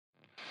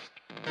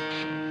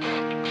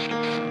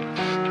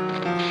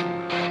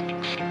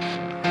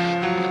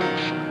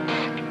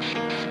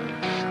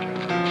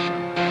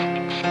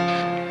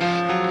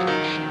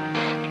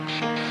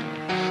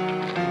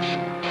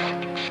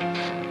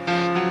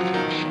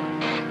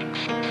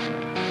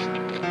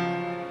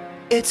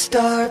It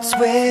starts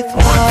with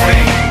one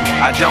thing,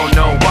 I don't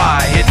know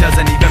why. It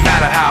doesn't even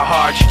matter how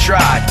hard you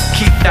tried.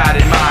 Keep that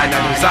in mind. I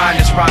designed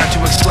this rhyme to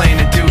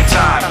explain in due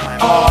time.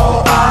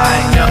 All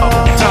I know,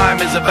 time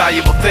is a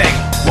valuable thing.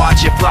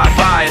 Watch it fly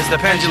by as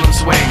the pendulum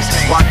swings.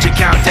 Watch it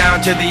count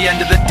down to the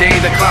end of the day.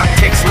 The clock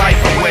takes life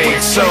away.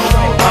 It's so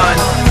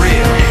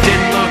unreal.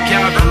 Didn't look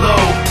out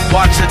below.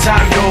 Watch the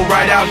time go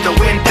right out the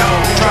window.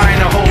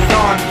 Trying to hold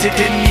on,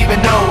 didn't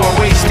even know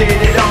I wasted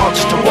it all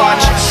just to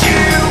watch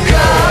you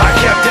go. I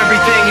kept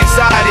everything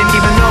inside, and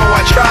even though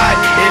I tried,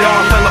 it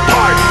all fell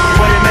apart.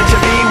 What it meant to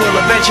be will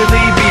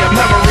eventually be a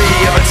memory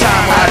of a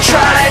time when I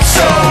tried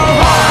so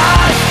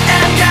hard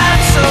and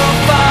got so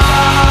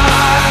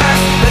far,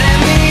 but in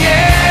the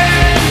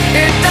end,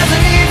 it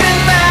doesn't even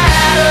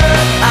matter.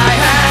 I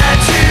had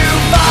to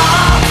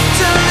fall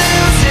to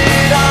lose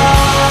it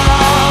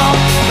all,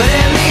 but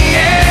in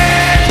the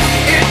end,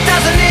 it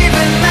doesn't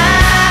even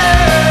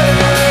matter.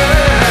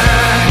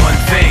 One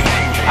thing,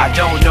 I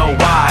don't know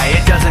why.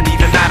 It doesn't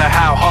even matter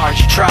how hard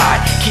you try.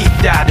 Keep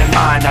that in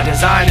mind. I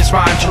designed this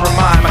rhyme to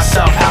remind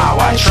myself how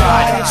I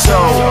tried so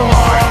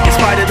hard. In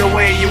spite of the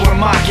way you were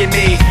mocking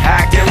me,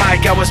 acting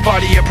like I was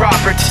part of your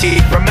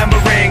property,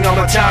 remembering all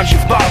the times you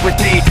fought with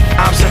me,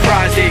 I'm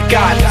surprised it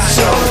got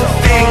so.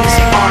 Things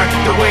aren't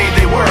the way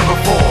they were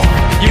before.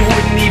 You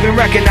wouldn't even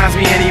recognize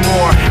me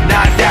anymore.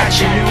 Not that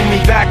you knew me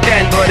back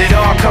then, but it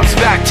all comes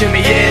back to me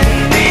in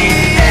the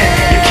end.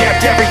 You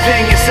kept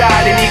everything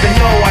inside, and even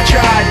though I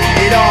tried,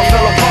 it all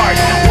fell apart.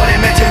 What it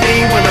meant to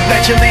me will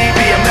eventually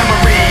be a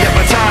memory of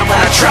a time when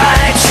I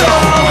tried so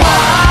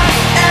hard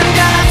and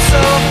got so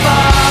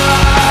far,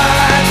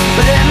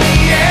 but in the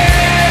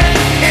end,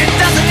 it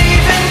doesn't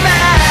even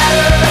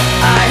matter.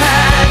 I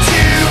had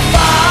to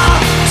fall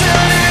to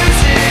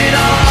lose it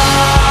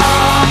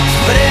all,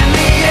 but in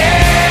the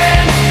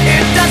end,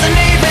 it doesn't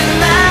even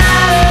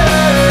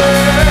matter.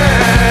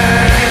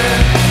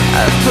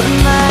 I've put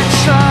my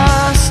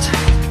trust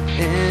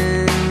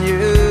in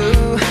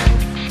you,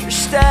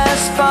 pushed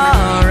as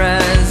far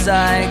as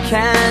I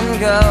can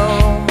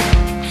go.